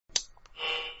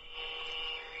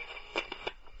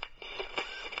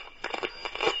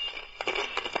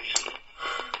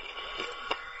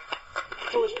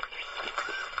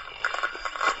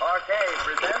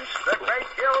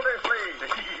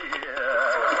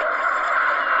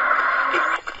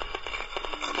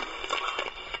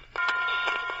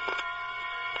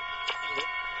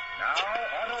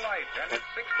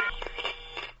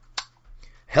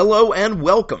Hello and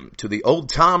welcome to the Old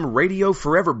Time Radio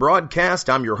Forever broadcast.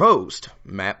 I'm your host,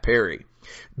 Matt Perry.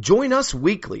 Join us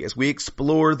weekly as we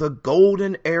explore the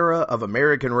golden era of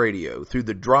American radio through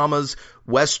the dramas,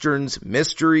 westerns,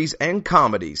 mysteries, and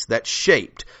comedies that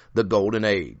shaped the golden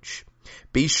age.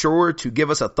 Be sure to give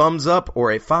us a thumbs up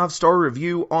or a 5-star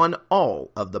review on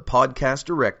all of the podcast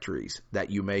directories that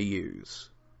you may use.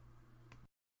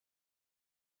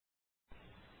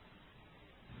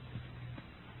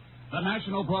 The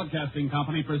National Broadcasting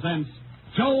Company presents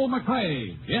Joel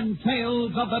McCrea in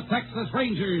Tales of the Texas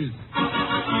Rangers.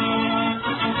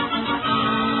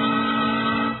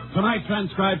 Tonight,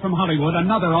 transcribed from Hollywood,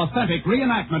 another authentic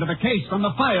reenactment of a case from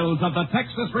the files of the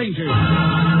Texas Rangers.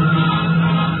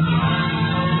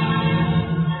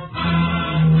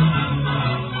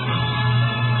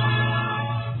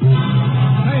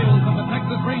 Tales of the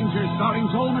Texas Rangers, starring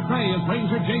Joel McCrea as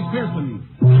Ranger Jace Pearson.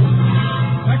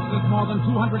 Texas, more than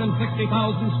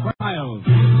 260,000 square miles,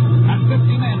 and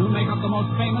 50 men who make up the most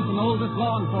famous and oldest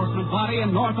law enforcement body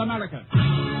in North America.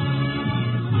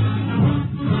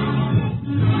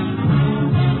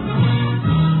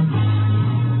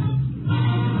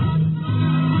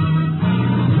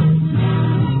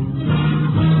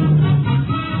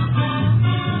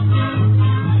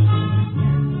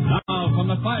 Now, from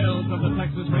the files of the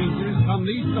Texas Rangers come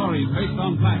these stories based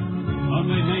on facts.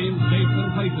 Only names, dates,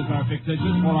 and places are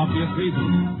fictitious for obvious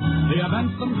reasons. The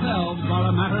events themselves are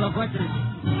a matter of record.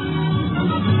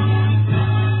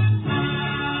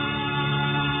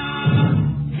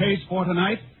 Case for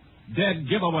tonight, Dead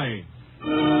Giveaway.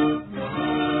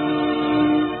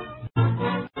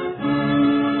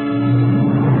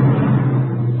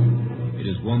 It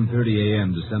is 1:30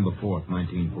 a.m., December 4th,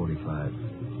 1945.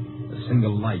 A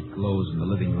single light glows in the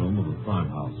living room of a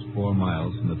farmhouse 4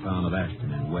 miles from the town of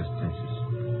Ashton in West Texas.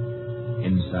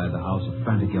 Inside the house, a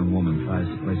frantic young woman tries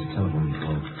to place a telephone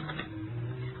call.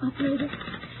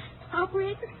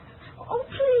 Operator. Oh,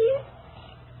 please.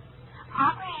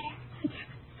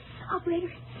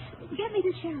 Operator, get me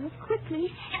the sheriff, quickly.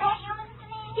 Is that you, Mrs.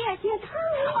 Deneen? Yes,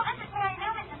 hurry. Oh, this is very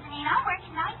new, Mrs. Deneen. I'm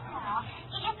working nights now.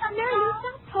 It's a No, you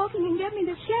stop talking and get me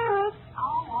the sheriff.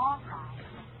 Oh, all right.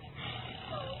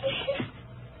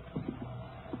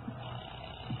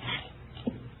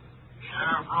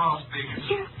 Sheriff Ross speaking.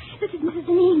 Sheriff, this is Mrs.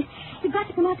 Deneen. You've got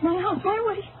to come out to my house right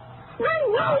away. Right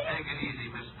Now, away. take it easy,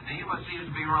 Miss Deneen. What seems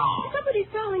to be wrong? Somebody's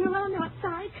prowling around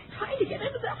outside, trying to get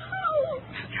into the house.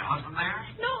 Is your husband there?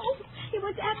 No, he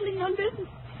was Abilene on business.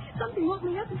 Something woke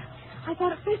me up, and I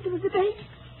thought at first it was the baby.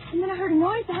 And then I heard a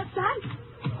noise outside.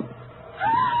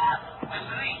 Miss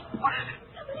Deneen, what is it?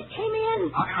 Somebody came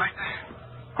in. I'll be right there.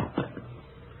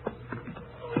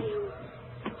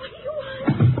 What do you want?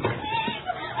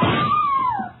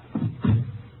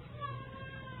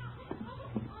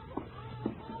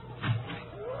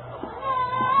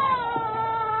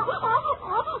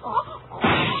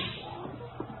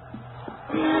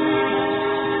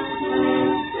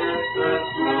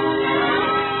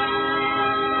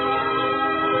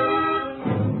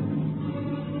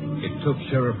 It took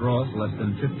Sheriff Ross less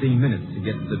than 15 minutes to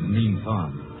get to the Deneen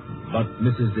farm. But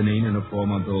Mrs. Deneen and her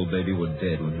 4-month-old baby were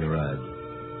dead when he arrived.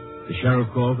 The sheriff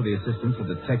called for the assistance of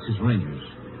the Texas Rangers.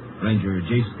 Ranger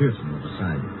Jace Pearson was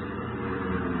assigned.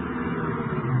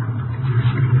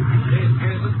 Jace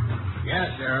Pearson?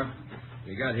 Yeah, Sheriff.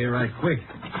 You got here right quick.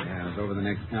 Yeah, I was over the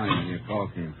next county when your call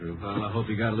came through. Well, I hope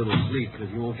you got a little sleep, because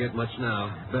you won't get much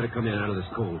now. Better come in out of this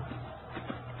cold.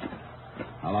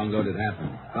 How long ago did it happen?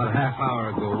 About a half hour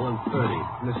ago,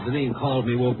 1:30. Miss Deneen called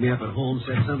me, woke me up at home,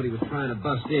 said somebody was trying to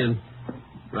bust in.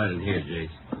 Right in here,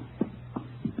 Jace.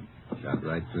 Shot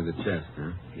right through the chest,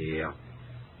 huh? Yeah,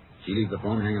 She leave the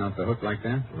phone hanging off the hook like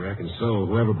that? I reckon so.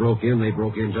 Whoever broke in, they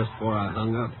broke in just before I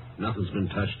hung up. Nothing's been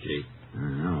touched, Jace. I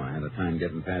know. I had a time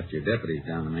getting past your deputies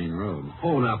down the main road.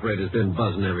 Phone operator's been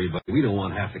buzzing everybody. We don't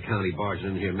want half the county barging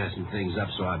in here messing things up,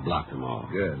 so I blocked them all.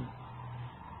 Good.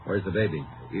 Where's the baby?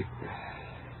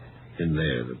 In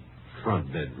there, the front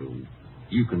bedroom.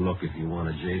 You can look if you want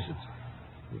to, Jace.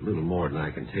 It's a little more than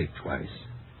I can take twice.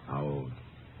 How old?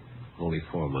 Only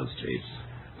 4 months,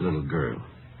 Jace. Little girl.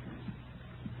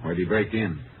 Where'd he break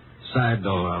in? Side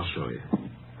door, I'll show you.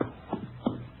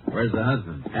 Where's the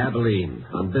husband? Abilene,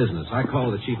 on business. I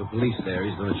called the chief of police there.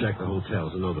 He's going to check the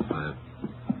hotels and notify him.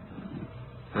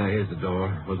 Here's the door.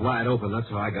 It was wide open. That's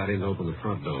how I got in to open the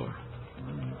front door.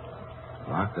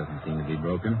 Lock doesn't seem to be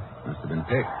broken. Must have been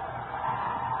picked.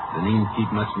 Deneen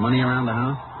keep much money around the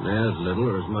house? There's little,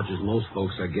 or as much as most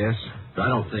folks, I guess. But I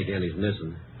don't think any's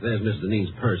missing. There's Miss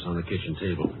Deneen's purse on the kitchen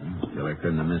table. Still, I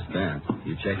couldn't have missed that.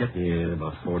 You check it? Yeah,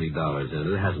 about $40 in it.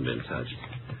 It hasn't been touched.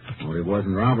 Well, it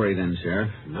wasn't robbery then,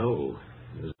 Sheriff. No.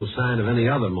 There's no sign of any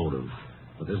other motive.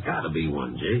 But there's got to be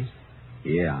one, Jace.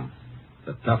 Yeah.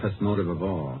 The toughest motive of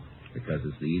all, because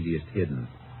it's the easiest hidden.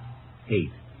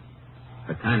 Hate.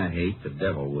 The kind of hate the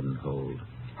devil wouldn't hold.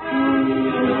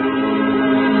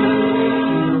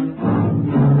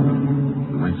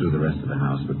 We went through the rest of the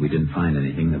house, but we didn't find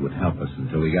anything that would help us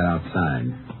until we got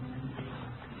outside.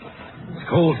 It's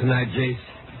cold tonight, Jace.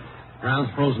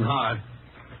 Ground's frozen hard.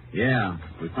 Yeah,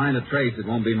 if we find a trace, it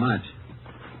won't be much.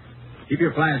 Keep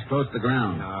your flash close to the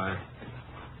ground. All right.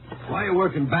 Why are you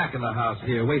working back of the house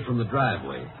here, away from the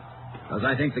driveway? Because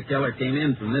I think the killer came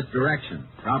in from this direction,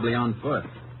 probably on foot.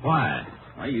 Why?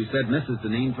 Why, you said Mrs.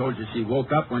 Deneen told you she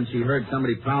woke up when she heard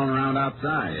somebody prowling around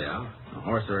outside. Yeah? A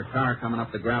horse or a car coming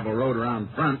up the gravel road around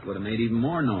front would have made even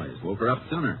more noise. Woke her up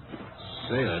sooner.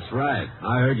 Say, that's right.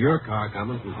 I heard your car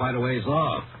coming from quite a ways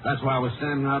off. That's why I was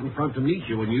standing out in front to meet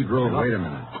you when you drove up. Wait a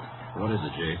minute. What is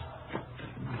it, Jay?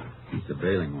 Piece of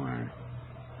baling wire.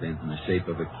 Bent in the shape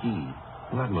of a key.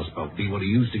 Well, that must about be what he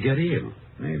used to get in.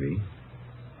 Maybe.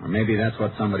 Or maybe that's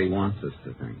what somebody wants us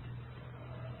to think.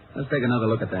 Let's take another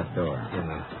look at that door.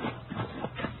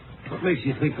 Yeah. What makes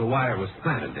you think the wire was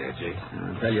planted there, Jay?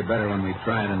 I'll tell you better when we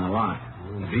try it in the lock.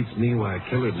 Well, it beats me why a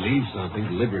killer'd leave something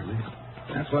deliberately.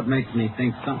 That's what makes me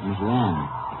think something's wrong.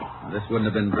 This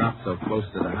wouldn't have been dropped so close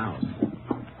to the house.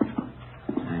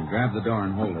 And grab the door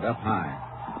and hold it up high.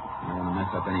 I don't want to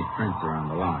mess up any prints around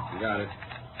the lock. You got it.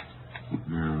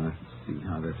 Now, let's see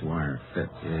how this wire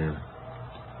fits. Yeah.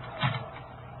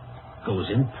 Goes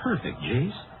in perfect,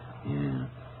 Jace. Yeah.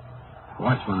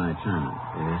 Watch when I turn it.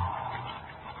 Yeah.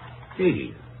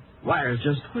 Hey, wire's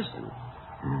just twisting.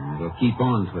 It'll keep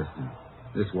on twisting.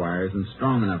 This wire isn't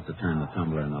strong enough to turn the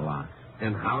tumbler in the lock.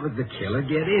 And how did the killer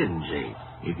get in, Jace?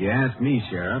 If you ask me,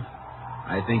 Sheriff,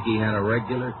 I think he had a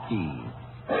regular key.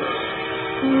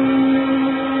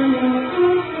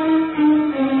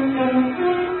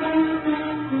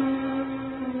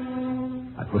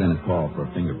 I put in a call for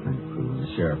a fingerprint crew, and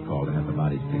the sheriff called to have the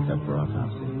bodies picked up for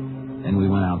autopsy. Then we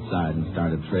went outside and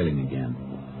started trailing again.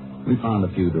 We found a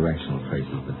few directional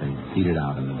traces, but they faded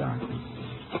out in the darkness.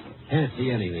 Can't see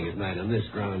anything at night on this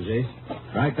ground, Jace.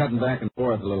 Try cutting back and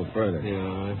forth a little further.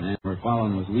 Yeah. Man we're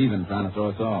following was weaving, trying to throw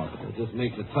us off. It just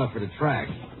makes it tougher to track.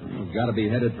 We've got to be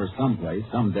headed for someplace,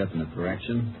 some definite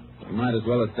direction. We might as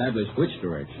well establish which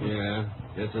direction. Yeah.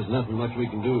 Guess there's nothing much we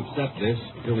can do except this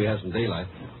until we have some daylight.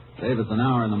 Save us an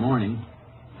hour in the morning.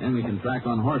 Then we can track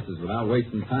on horses without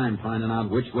wasting time finding out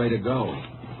which way to go.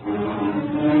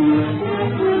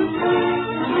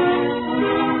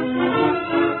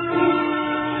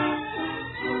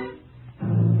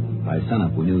 By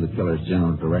sunup, we knew the killer's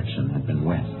general direction had been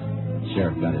west. The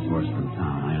sheriff got his horse from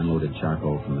town. I unloaded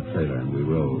charcoal from the trailer, and we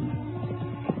rode.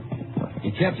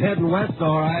 He kept heading west,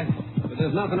 all right. But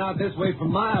there's nothing out this way for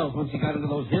miles once he got into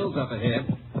those hills up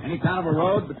ahead. Any kind of a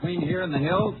road between here and the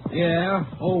hills? Yeah,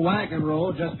 old wagon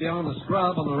road just beyond the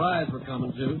scrub on the rise we're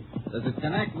coming to. Does it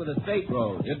connect with a state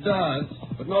road? It does,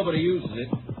 but nobody uses it.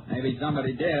 Maybe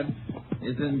somebody did.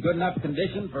 Is it in good enough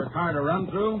condition for a car to run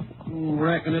through?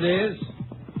 Reckon it is.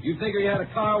 You figure you had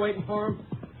a car waiting for him?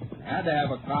 Had to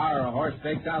have a car or a horse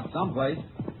staked out someplace.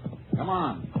 Come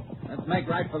on. Let's make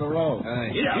right for the road.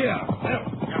 Yeah.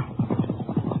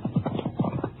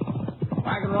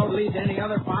 Wagon road lead to any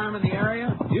other farm in the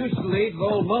area? Used to lead to the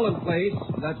old Mullen place.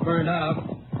 That's burned out.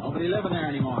 Nobody living there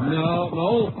anymore. No, the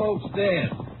old folks dead.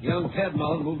 Young Ted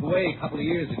Mullen moved away a couple of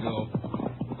years ago.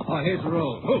 Oh, here's the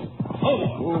road.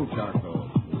 Oh, charcoal.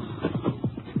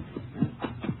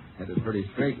 Headed pretty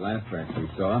straight last tracks we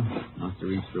saw. Must have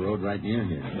reached the road right near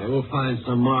here. Yeah, we'll find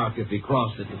some mark if he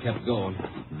crossed it and kept going.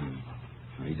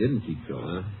 Well, he didn't keep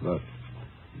going. Look.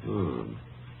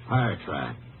 Tire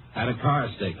track. Had a car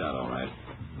staked out, all right.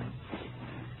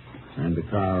 Turned the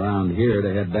car around here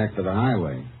to head back to the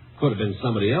highway. Could have been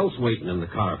somebody else waiting in the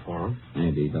car for him.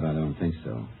 Maybe, but I don't think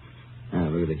so. Yeah,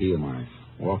 look at the heel marks.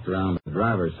 Walked around the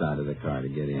driver's side of the car to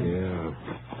get in. Yeah.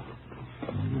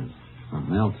 And there's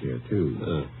something else here,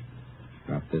 too.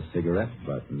 Dropped this cigarette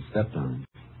butt and stepped on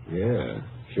it. Yeah.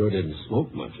 Sure didn't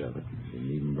smoke much of it.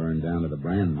 Didn't even burn down to the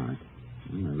brand mark.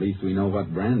 Well, at least we know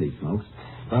what brand he smokes.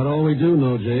 About all we do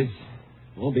know, Jake.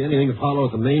 Won't be anything to follow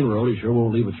at the main road. He sure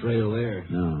won't leave a trail there.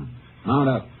 No. Mount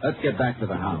up. Let's get back to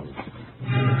the house.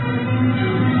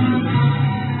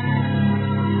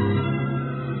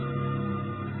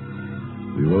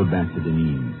 We rode back to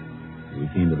Deneen's. As we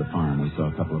came to the farm, we saw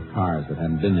a couple of cars that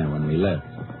hadn't been there when we left.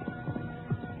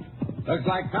 Looks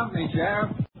like company,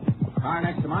 Sheriff. The car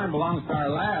next to mine belongs to our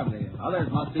lab. The others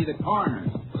must be the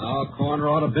coroner's. Oh, coroner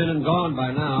ought to have been and gone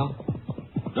by now.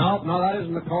 No, that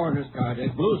isn't the coroner's car,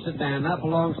 Dick. Blue sedan, that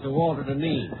belongs to Walter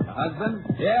Deneen. The husband?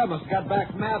 Yeah, must have got back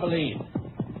from Abilene.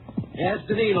 Yeah,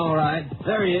 it's Deneen, all right.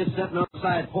 There he is, sitting on the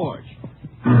side porch.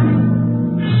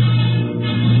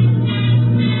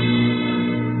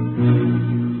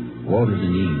 Walter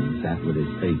Deneen sat with his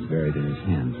face buried in his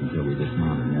hands until we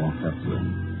dismounted and walked up to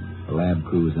him. The lab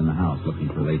crew was in the house looking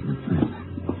for latent prints.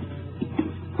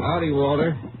 Howdy,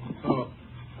 Walter. Oh,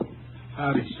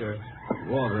 howdy, Sheriff.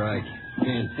 Walter, I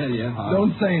can't tell you how...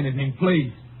 Don't say anything,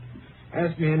 please.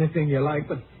 Ask me anything you like,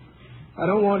 but I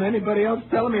don't want anybody else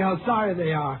telling me how sorry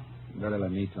they are. You better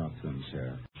let me talk to him,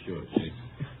 Sheriff. Sure, Chief.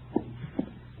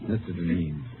 Mr.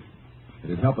 Deneen,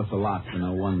 it'd help us a lot to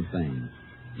know one thing.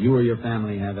 You or your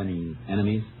family have any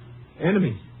enemies?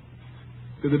 Enemies?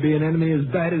 Could there be an enemy as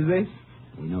bad as this?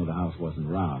 We know the house wasn't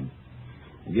robbed.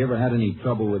 Have you ever had any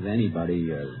trouble with anybody,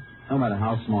 no matter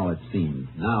how small it seems?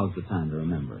 Now's the time to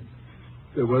remember it.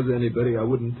 If there was anybody, I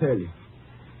wouldn't tell you.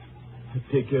 I'd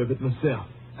take care of it myself.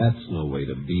 That's no way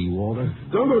to be, Walter.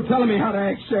 Don't go telling me how to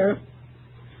act, Sheriff.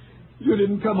 You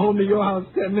didn't come home to your house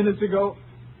 10 minutes ago.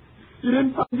 You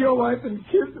didn't find your wife and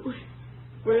kids the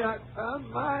way I found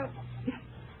mine.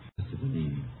 Mr.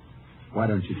 Deneen, why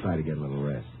don't you try to get a little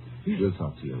rest? We'll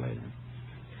talk to you later.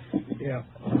 Yeah,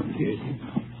 okay.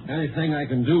 Anything I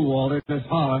can do, Walter, just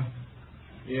holler.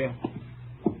 Yeah.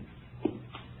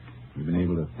 You been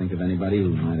able to think of anybody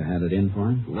who might have had it in for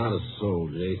him? Not a soul,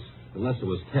 Jace. Unless it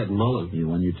was Ted Mullen. The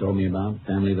one you told me about?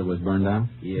 Family that was burned out?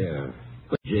 Yeah.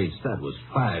 But, Jace, that was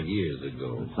 5 years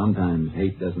ago. But sometimes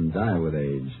hate doesn't die with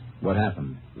age. What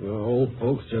happened? The old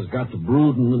folks just got to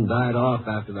brooding and died off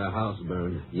after their house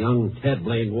burned. Young Ted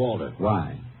blamed Walter.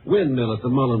 Why? Windmill at the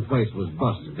Mullen place was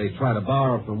busted. They tried to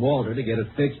borrow from Walter to get it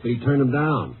fixed, but he turned them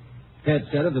down. Ted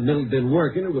said if the mill had been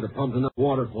working, it would have pumped enough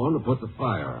water for him to put the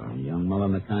fire out. Young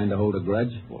Mullen the kind to hold a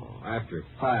grudge? Well, after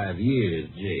 5 years,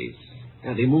 Jace.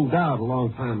 And he moved out a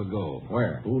long time ago.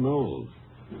 Where? Who knows?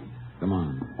 Come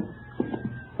on.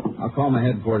 I'll call my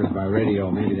headquarters by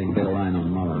radio. Maybe they can get a line on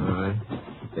Mullen. All right.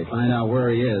 If they find out where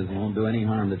he is, it won't do any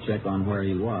harm to check on where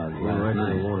he was last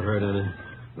night. It won't hurt any.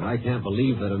 But I can't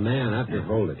believe that a man after...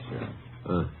 Hold it,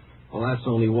 Sheriff. Well, that's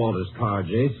only Walter's car,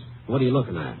 Jace. What are you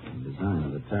looking at? The design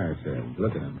of the tire tread.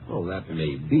 Look at him. Oh, that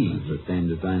may be. It's the same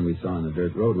design we saw on the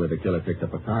dirt road where the killer picked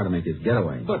up a car to make his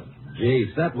getaway. But,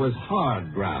 Jace, that was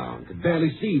hard ground. Could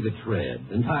barely see the tread.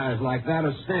 And tires like that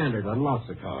are standard on lots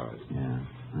of cars. Yeah,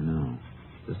 I know.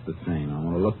 Just the same, I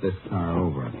want to look this car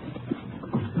over.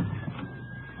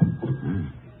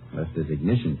 Left his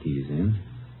ignition keys in.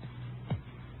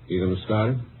 You going to start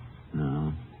it?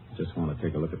 No, just want to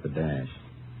take a look at the dash.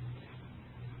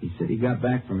 He said he got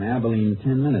back from Abilene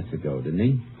 10 minutes ago, didn't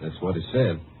he? That's what he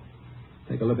said.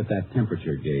 Take a look at that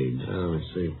temperature gauge. Let me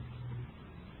see.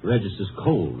 Register's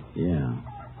cold. Yeah.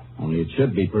 Only it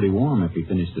should be pretty warm if he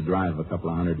finished the drive a couple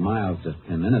of 100 miles just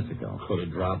 10 minutes ago. Could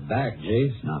have dropped back,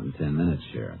 Jace. Not in 10 minutes,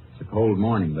 Sheriff. It's a cold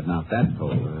morning, but not that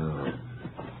cold. Well,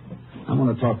 I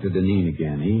want to talk to Deneen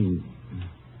again.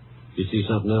 You see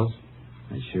something else?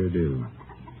 I sure do.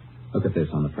 Look at this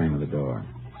on the frame of the door.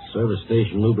 Service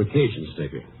station lubrication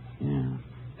sticker. Yeah.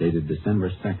 Dated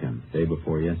December 2nd, day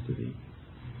before yesterday.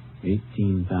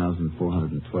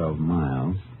 18,412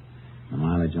 miles. The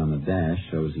mileage on the dash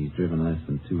shows he's driven less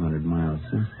than 200 miles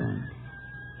since then.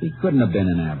 He couldn't have been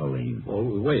in Abilene.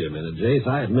 Oh, wait a minute, Jace.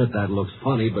 I admit that looks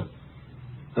funny, but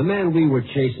the man we were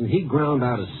chasing, he ground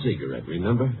out a cigarette,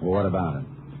 remember? Well, what about it?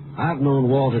 I've known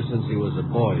Walter since he was a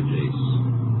boy,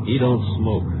 Jace. He don't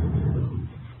smoke.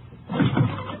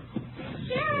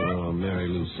 Oh, Mary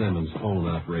Lou Simmons, phone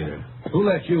operator. Who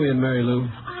let you in, Mary Lou?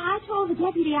 I told the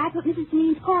deputy I put Mrs.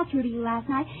 Deneen's call through to you last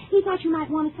night. He thought you might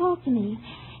want to talk to me.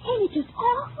 Ain't it just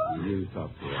awful? You talk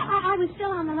to her. I was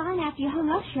still on the line after you hung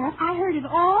up, Sheriff. I heard it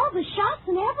all, the shots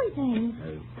and everything.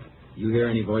 You hear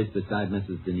any voice beside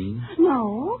Mrs. Deneen?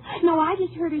 No, I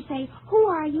just heard her say, "Who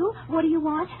are you? What do you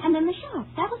want?" And then the shots.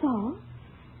 That was all.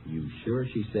 You sure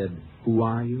she said, "Who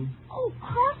are you"? Oh,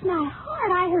 cross my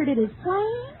heart. I heard it as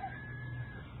plain.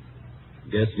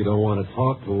 Guess you don't want to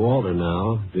talk to Walter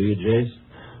now, do you, Jace?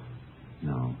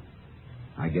 No,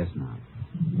 I guess not.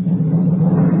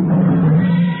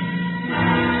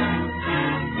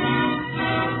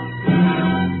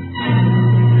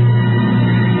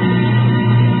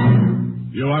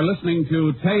 You are listening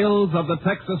to Tales of the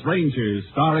Texas Rangers,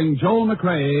 starring Joel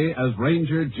McRae as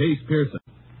Ranger Jace Pearson.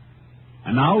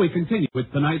 And now we continue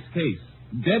with tonight's case,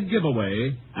 Dead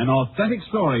Giveaway, an authentic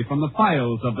story from the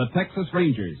files of the Texas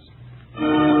Rangers. I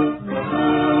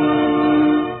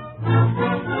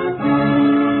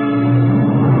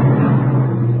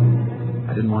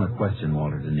didn't want to question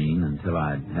Walter Deneen until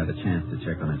I'd had a chance to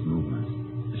check on his movements.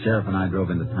 The sheriff and I drove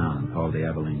into town and called the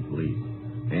Abilene police.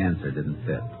 The answer didn't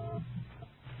fit.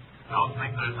 Don't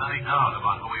think there's any doubt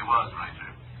about who he was,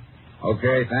 Ranger.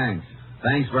 Okay, thanks.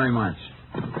 Thanks very much.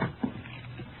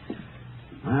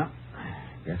 Well,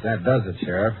 guess that does it,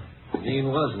 Sheriff. Deneen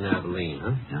was in Abilene, huh?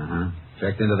 Uh-huh.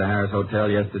 Checked into the Harris Hotel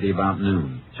yesterday about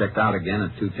noon. Checked out again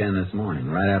at 2:10 this morning,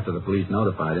 right after the police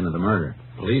notified him of the murder.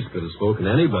 Police could have spoken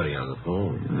to anybody on the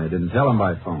phone. And they didn't tell him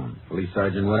by phone. Police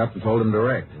sergeant went up and told him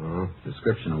direct. Oh.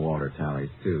 Description of Walter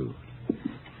tallies, too.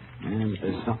 And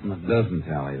there's something that doesn't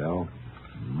tally, though.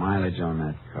 Mileage on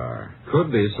that car.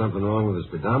 Could be something wrong with his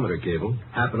speedometer cable.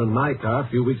 Happened in my car a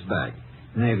few weeks back.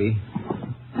 Maybe.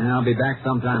 And I'll be back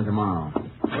sometime tomorrow.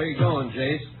 Where you going,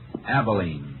 Jace?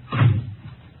 Abilene.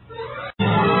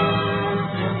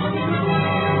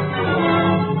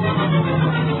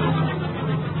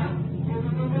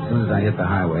 As soon as I hit the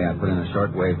highway, I put in a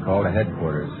shortwave call to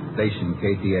headquarters, station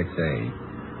KTXA.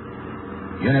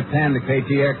 Unit 10 to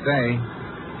KTXA.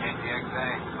 KTXA,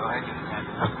 go ahead, Unit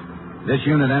 10. This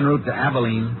unit en route to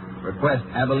Abilene. Request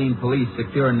Abilene police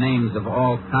secure names of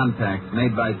all contacts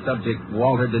made by subject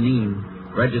Walter Deneen,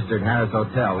 registered Harris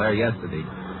Hotel there yesterday.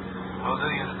 Will do,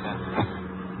 Unit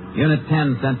 10. Unit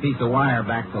 10 sent piece of wire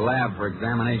back to lab for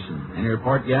examination. Any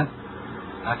report yet?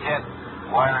 Not yet.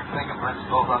 Wire and fingerprints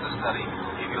both on the study.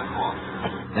 We'll keep you informed.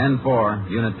 10-4,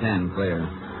 Unit 10, clear.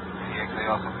 KTXA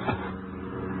also.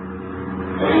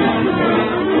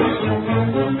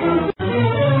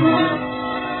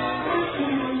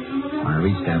 When I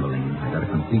reached Abilene, I got a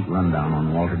complete rundown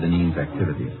on Walter Deneen's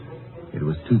activities. It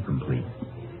was too complete.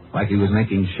 Like he was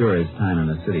making sure his time in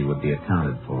the city would be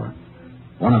accounted for.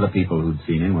 One of the people who'd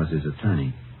seen him was his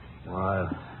attorney. Why,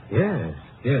 yes,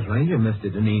 Ranger. Mr.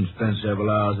 Deneen spent several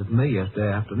hours with me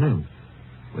yesterday afternoon.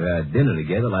 We had dinner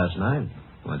together last night.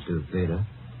 Went to the theater.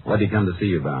 What'd he come to see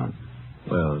you about?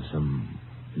 Well, some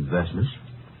investments.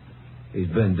 He's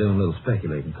been doing a little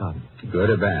speculating, Cotton. Good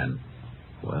or bad?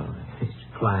 Well, it's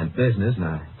client business, and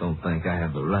I don't think I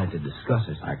have the right to discuss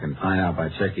it. I can find out by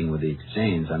checking with the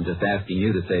exchange. I'm just asking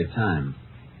you to save time.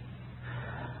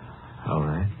 All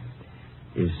right.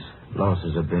 His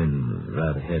losses have been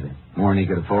rather heavy. More than he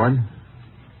could afford?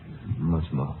 Much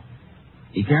more.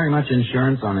 He carry much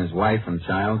insurance on his wife and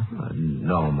child? A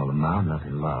normal amount,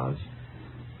 nothing large.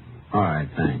 All right,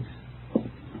 thanks.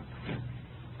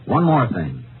 One more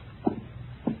thing.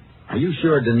 Are you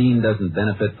sure Deneen doesn't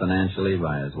benefit financially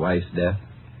by his wife's death?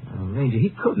 Ranger, he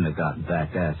couldn't have gotten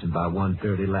back to Ashton by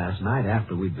 1:30 last night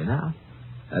after we'd been out.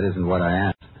 That isn't what I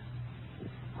asked.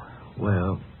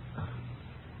 Well,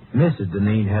 Mrs.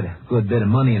 Deneen had a good bit of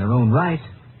money in her own right.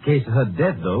 In case of her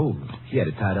death, though, she had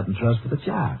it tied up in trust for the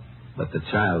child. But the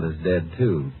child is dead,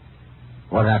 too.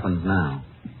 What happens now?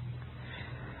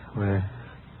 Well,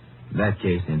 in that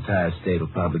case, the entire estate will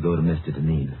probably go to Mr.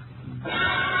 Deneen.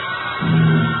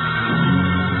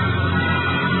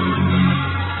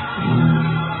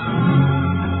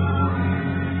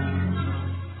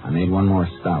 I made one more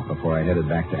stop before I headed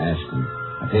back to Ashton.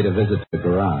 I paid a visit to the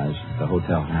garage at the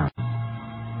Hotel Harris.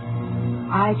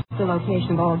 I took the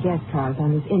location of all guest cars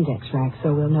on this index rack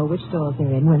so we'll know which stores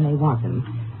they're in when they want them.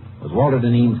 Was Walter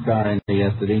Deneen's car in there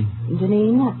yesterday?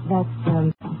 Deneen? That's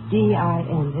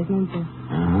D-I-N, isn't it?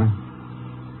 Uh-huh.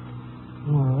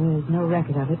 No, there's no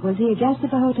record of it. Was he a guest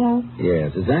at the hotel?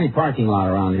 Yes. Is there any parking lot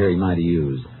around here he might have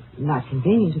used? Not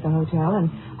convenient at the hotel, and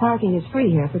parking is free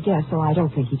here for guests, so I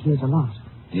don't think he'd use a lot.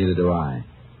 Neither do I.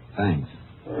 Thanks.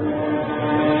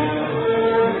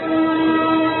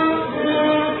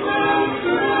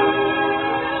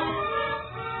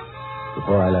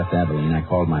 Before I left Abilene, I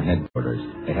called my headquarters.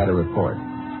 They had a report.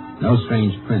 No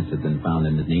strange prints had been found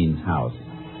in Deneen's house.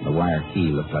 The wire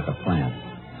key looked like a plant.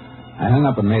 I hung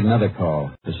up and made another call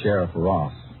to Sheriff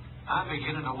Ross. I'm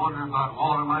beginning to wonder about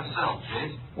Walter myself,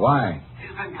 Chase. Why?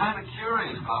 He's been kind of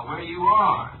curious about where you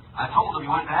are. I told him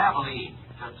you went to Abilene,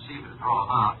 just to see if it'd throw him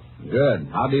out.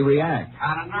 Good. How'd he react?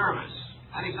 Kind of nervous.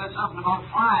 And he said something about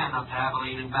flying up to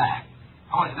Abilene and back.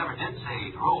 Oh, he never did say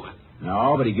he drove it.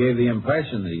 No, but he gave the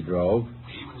impression that he drove.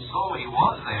 Even so, he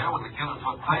was there when the killing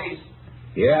took place.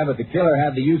 Yeah, but the killer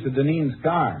had the use of Deneen's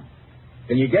car.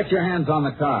 Can you get your hands on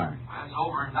the car? That's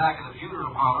over and back in the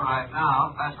funeral parlor right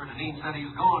now. That's where Deneen said he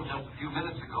was going just a few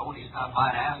minutes ago when he stopped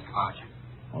by to ask about you.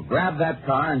 Well, grab that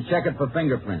car and check it for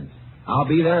fingerprints. I'll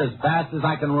be there as fast as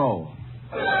I can roll.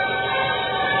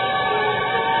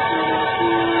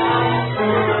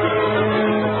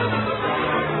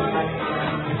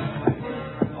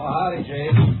 Oh, howdy, Jay.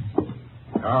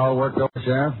 Carl worked over,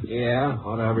 Sheriff? Yeah,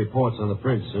 ought to have reports on the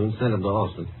prints soon. Send them to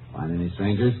Austin. Find any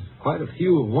strangers? Quite a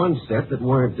few of one set that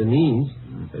weren't Deneen's.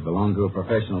 If they belong to a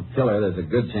professional killer, there's a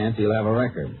good chance he'll have a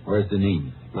record. Where's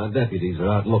Deneen? My deputies are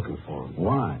out looking for him.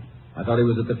 Why? I thought he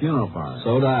was at the funeral parlor.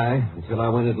 So did I, until I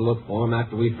went in to look for him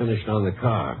after we finished on the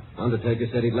car. Undertaker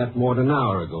said he'd left more than an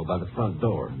hour ago by the front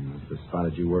door. Must have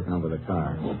spotted you working over the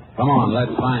car. Come on,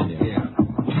 let's find him. Yeah.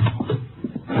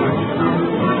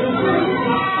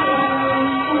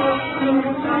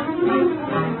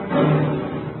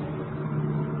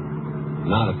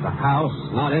 Not at the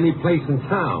house, not any place in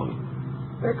town.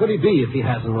 Where could he be if he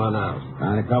hasn't run out?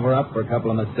 Trying to cover up for a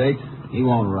couple of mistakes? He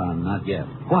won't run, not yet.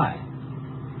 Why?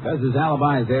 Because his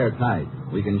alibi is airtight.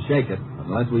 We can shake it.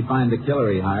 Unless we find the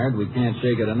killer he hired, we can't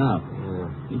shake it enough.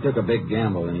 He took a big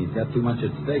gamble, and he's got too much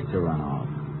at stake to run off.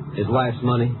 His wife's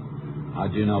money?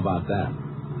 How'd you know about that?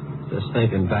 Just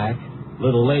thinking back.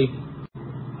 Little late.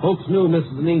 Folks knew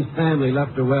Mrs. Deneen's family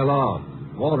left her well off.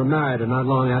 Walter married her not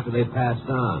long after they passed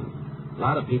on. A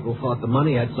lot of people thought the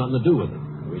money had something to do with it.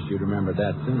 I wish you'd remembered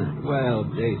that sooner. Well,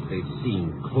 Jace, they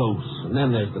seemed close. And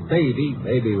then there's the baby.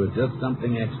 Baby was just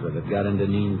something extra that got in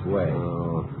Deneen's way.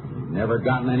 Oh. Never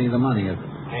gotten any of the money, has it?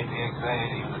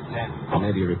 KTXA, Unit 10.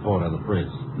 Maybe a report on the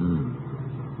prince.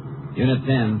 Unit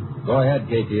 10. Go ahead,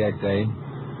 KTXA.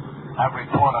 Have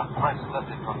report on Prince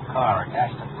lifted from car at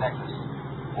Ashton, Texas.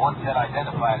 One kid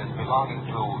identified as belonging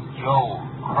to Joe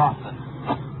Crofton.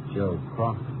 Joe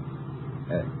Crofton.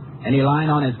 Any line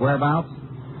on his whereabouts?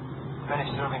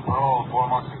 Finished serving parole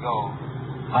 4 months ago.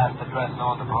 Last address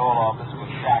known to parole office was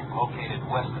shack located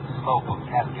west of the slope of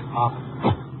Casket Mountain.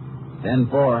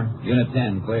 10-4. Unit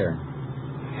 10, clear.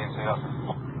 KTXA up.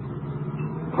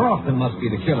 Crofton must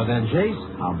be the killer then, Jace.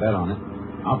 I'll bet on it.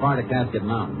 How far to Casket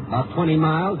Mountain? About 20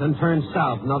 miles, then turn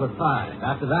south another 5.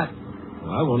 After that,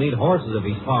 well, we'll need horses if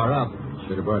he's far up.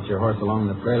 Should have brought your horse along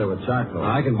the trailer with charcoal.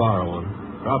 I can borrow one.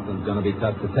 Crofton's going to be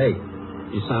tough to take.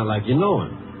 You sound like you know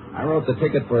him. I wrote the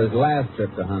ticket for his last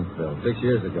trip to Huntsville 6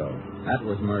 years ago. That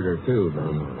was murder, too, but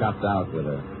he copped out with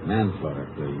a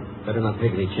manslaughter plea. Better not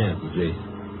take any chances, Jace.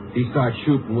 If he starts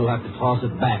shooting, we'll have to toss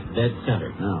it back dead center.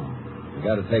 No. We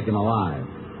got to take him alive.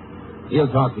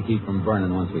 He'll talk to keep from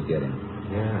burning once we get him.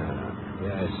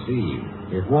 Yeah, I see.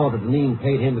 If Walter Deneen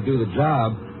paid him to do the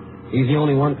job, he's the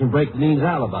only one who can break Deneen's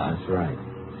alibi. That's right.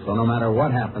 So no matter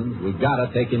what happens, we got to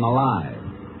take him alive.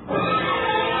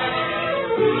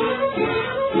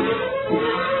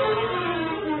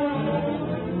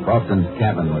 Crofton's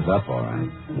cabin was up, all right.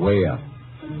 Way up.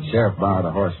 Sheriff borrowed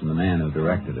a horse from the man who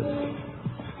directed it.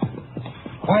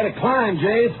 Quite a climb,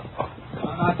 Jace.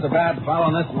 Not so bad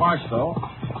following this march, though.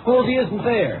 Suppose he isn't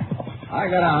there. I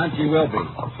got a hunch he will be.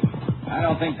 I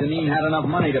don't think Deneen had enough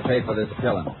money to pay for this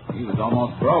killing. He was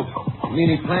almost broke. You mean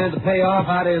he planned to pay off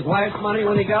out of his wife's money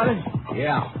when he got it?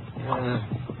 Yeah.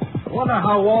 Wonder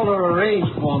how Walter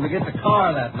arranged for him to get the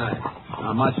car that night.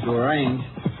 Not much to arrange.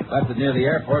 Left it near the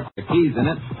airport with the keys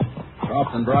in it.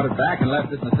 Crofton brought it back and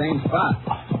left it in the same spot.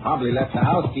 Probably left the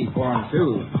house key for him,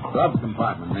 too. Glove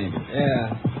compartment, maybe.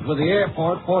 Yeah. With the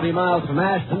airport 40 miles from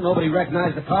Ashton, nobody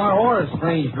recognized the car or a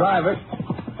strange driver.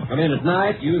 Come in at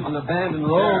night, use an abandoned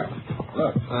road.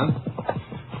 Look. Huh?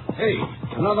 Hey,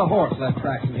 another horse left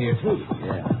tracks in here, too.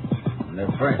 Yeah. And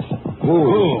they're fresh.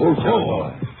 Ooh,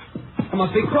 boy. It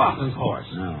must be Crofton's horse.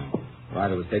 No.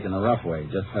 Ryder was taking the rough way.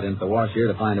 Just cut into the wash here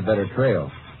to find a better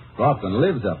trail. Crofton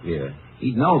lives up here.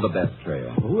 He'd know the best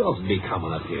trail. Who else would be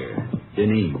coming up here?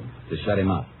 Deneen, to shut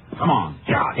him up. Come on.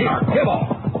 Yeah, here, give off.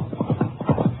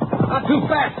 Not too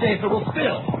fast, Jason. We'll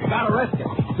spill. You gotta risk it.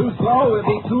 Too slow, it'll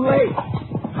be too late.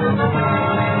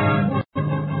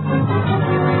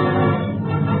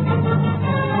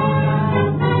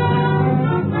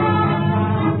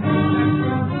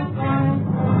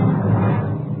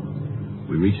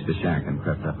 We reached the shack and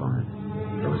crept up on it.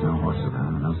 There was no horse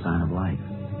around and no sign of life.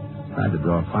 Tried to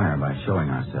draw fire by showing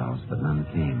ourselves, but none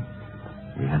came.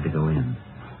 We had to go in.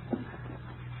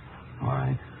 All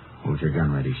right. Hold your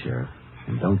gun ready, Sheriff.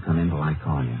 And don't come in till I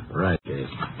call you. Right,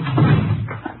 Jason.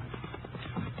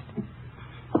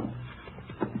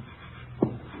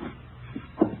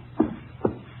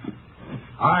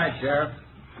 All right, Sheriff.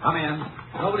 Come in.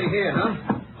 Nobody here,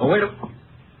 huh? Oh, wait a...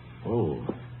 Oh.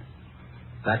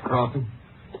 That Crofton?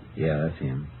 Yeah, that's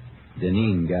him.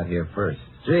 Deneen got here first.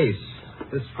 Jace,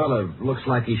 this fella looks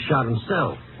like he shot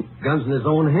himself. Gun's in his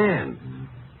own hand.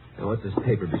 Now, what's this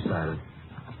paper beside it?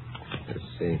 Let's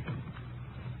see.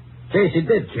 Jace, he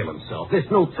did kill himself. This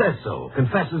note says so.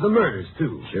 Confesses the murders,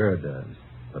 too. Sure it does.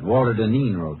 But Walter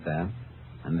Deneen wrote that.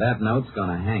 And that note's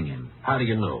gonna hang him. How do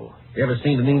you know? You ever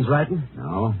seen Deneen's writing?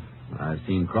 No. I've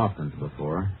seen Crofton's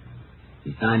before.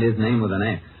 He signed his name with an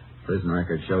X. Prison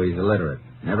records show he's illiterate.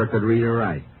 Never could read or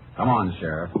write. Come on,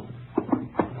 Sheriff.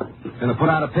 Gonna put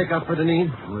out a pickup for Deneen?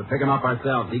 We'll pick him up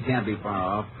ourselves. He can't be far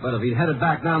off. But if he'd headed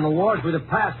back down the wharf, we'd have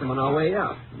passed him on our way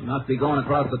up. He must be going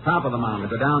across the top of the mountain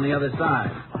to go down the other side.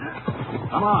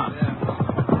 Come on.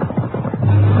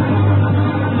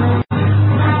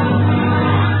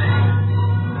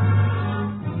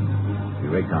 We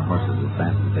raked our horses as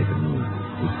fast as they could move.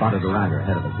 We spotted a rider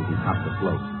ahead of us as he topped the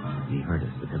slope. He heard us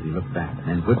because he looked back and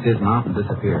then whipped his mouth and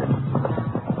disappeared.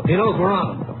 He knows we're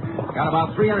on him. Got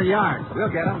about 300 yards.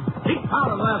 We'll get him. Keep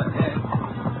pounding leather. Yeah.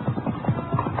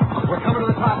 We're coming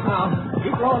to the top now.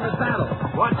 Keep rolling the saddle.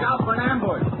 Watch out for an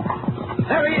ambush.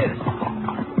 There he is.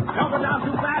 Don't go down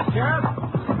too fast, Sheriff.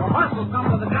 The horse will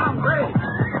come to the downgrade.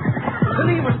 The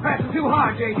knee was pressing too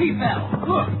hard, Jake. He fell.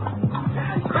 Look.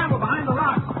 Scramble behind the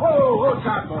rock. Whoa,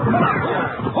 Charcoal. Come on,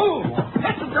 Sheriff. Oh,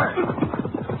 hit the dirt.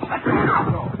 That's the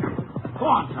Charcoal. Go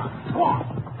on, Charcoal. Go on.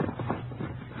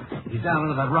 He's down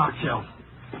under that rock shelf.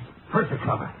 Perfect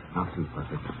cover. Not too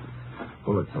perfect.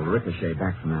 Bullets will ricochet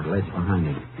back from that ledge behind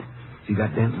him. See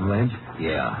that dent in the ledge?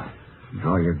 Yeah.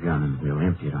 Draw your gun and we'll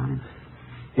empty it on him.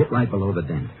 Hit right below the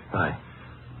dent. Aye.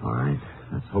 All right.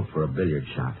 Let's hope for a billiard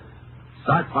shot.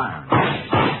 Start firing.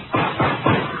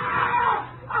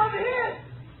 I'm hit!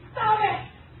 Stop it!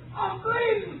 I'm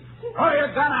bleeding! Throw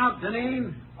your gun out,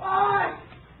 Deneen. All right!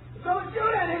 Don't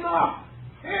shoot anymore!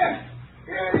 Here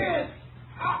it is!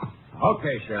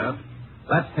 Okay, Sheriff.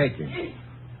 Let's take you.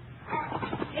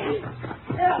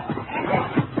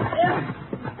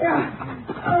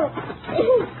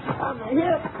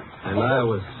 And I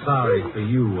was sorry for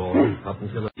you all up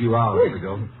until a few hours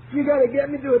ago. You gotta get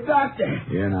me to a doctor.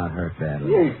 You're not hurt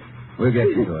badly. We'll get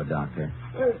you to a doctor.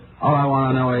 All I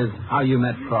want to know is how you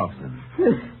met Crofton.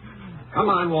 Come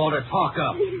on, Walter, talk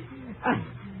up.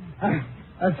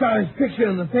 I saw his picture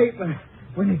in the paper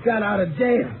when he got out of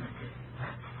jail.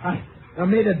 I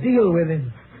made a deal with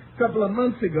him a couple of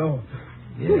months ago.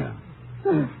 Yeah.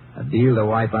 A deal to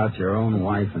wipe out your own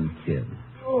wife and kid.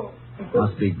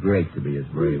 Must be great to be as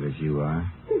brave as you are.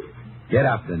 Get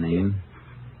up, Deneen.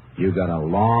 You got a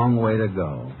long way to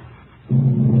go.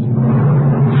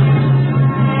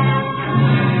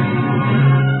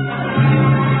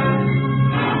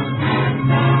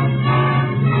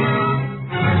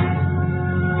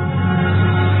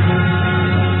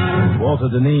 Walter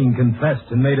Deneen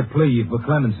confessed and made a plea for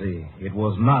clemency. It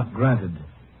was not granted.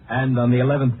 And on the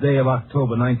 11th day of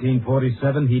October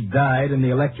 1947, he died in the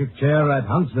electric chair at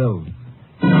Huntsville.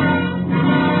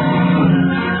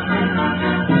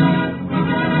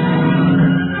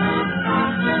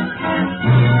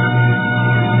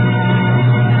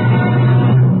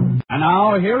 And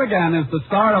now, here again is the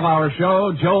star of our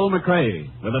show, Joel McCrea,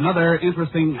 with another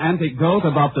interesting anecdote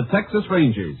about the Texas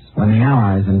Rangers. When the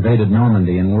Allies invaded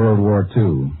Normandy in World War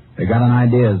II, they got an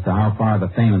idea as to how far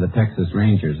the fame of the Texas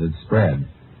Rangers had spread.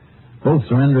 Both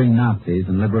surrendering Nazis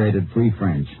and liberated Free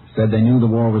French said they knew the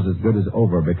war was as good as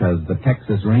over because the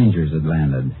Texas Rangers had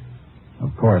landed.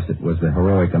 Of course, it was the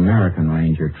heroic American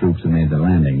Ranger troops who made the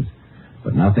landings.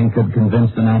 But nothing could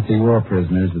convince the Nazi war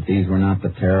prisoners that these were not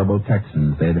the terrible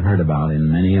Texans they'd heard about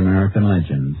in many American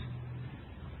legends.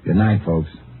 Good night, folks.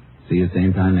 See you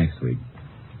same time next week.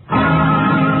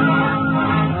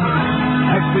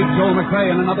 Next week, Joel McCrea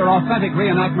in another authentic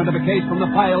reenactment of a case from the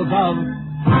files of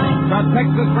the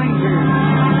Texas Rangers.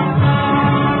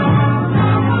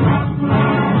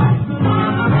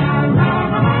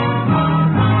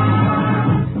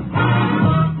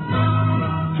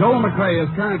 Joel McCrea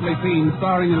is currently seen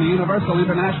starring in the Universal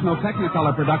International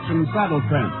Technicolor production Saddle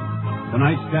Tramp.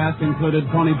 Tonight's cast included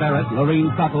Tony Barrett, Lorene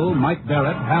Tuttle, Mike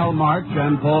Barrett, Hal March,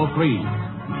 and Paul Freed.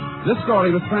 This story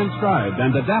was transcribed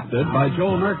and adapted by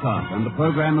Joel Murtaugh, and the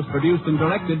program was produced and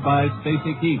directed by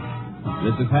Stacy Keith.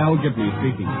 This is Hal Gibney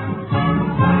speaking.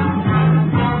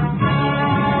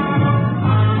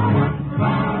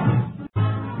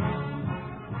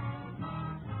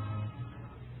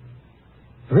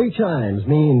 Three chimes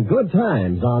mean good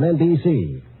times on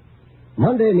NBC.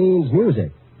 Monday means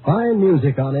music. Fine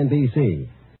music on NBC.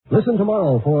 Listen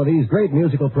tomorrow for these great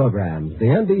musical programs, the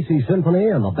NBC Symphony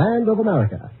and the Band of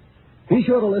America. Be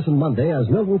sure to listen Monday as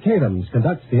Milton Keynes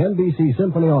conducts the NBC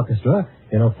Symphony Orchestra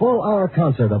in a full-hour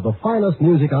concert of the finest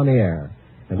music on the air.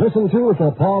 And listen, too,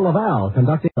 for Paul Laval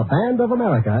conducting the Band of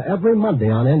America every Monday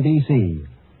on NBC.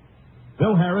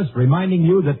 Bill Harris reminding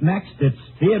you that next it's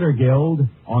Theater Guild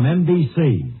on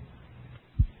NBC.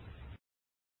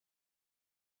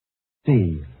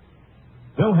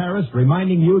 Bill Harris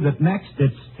reminding you that next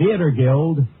it's Theater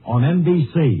Guild on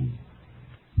NBC.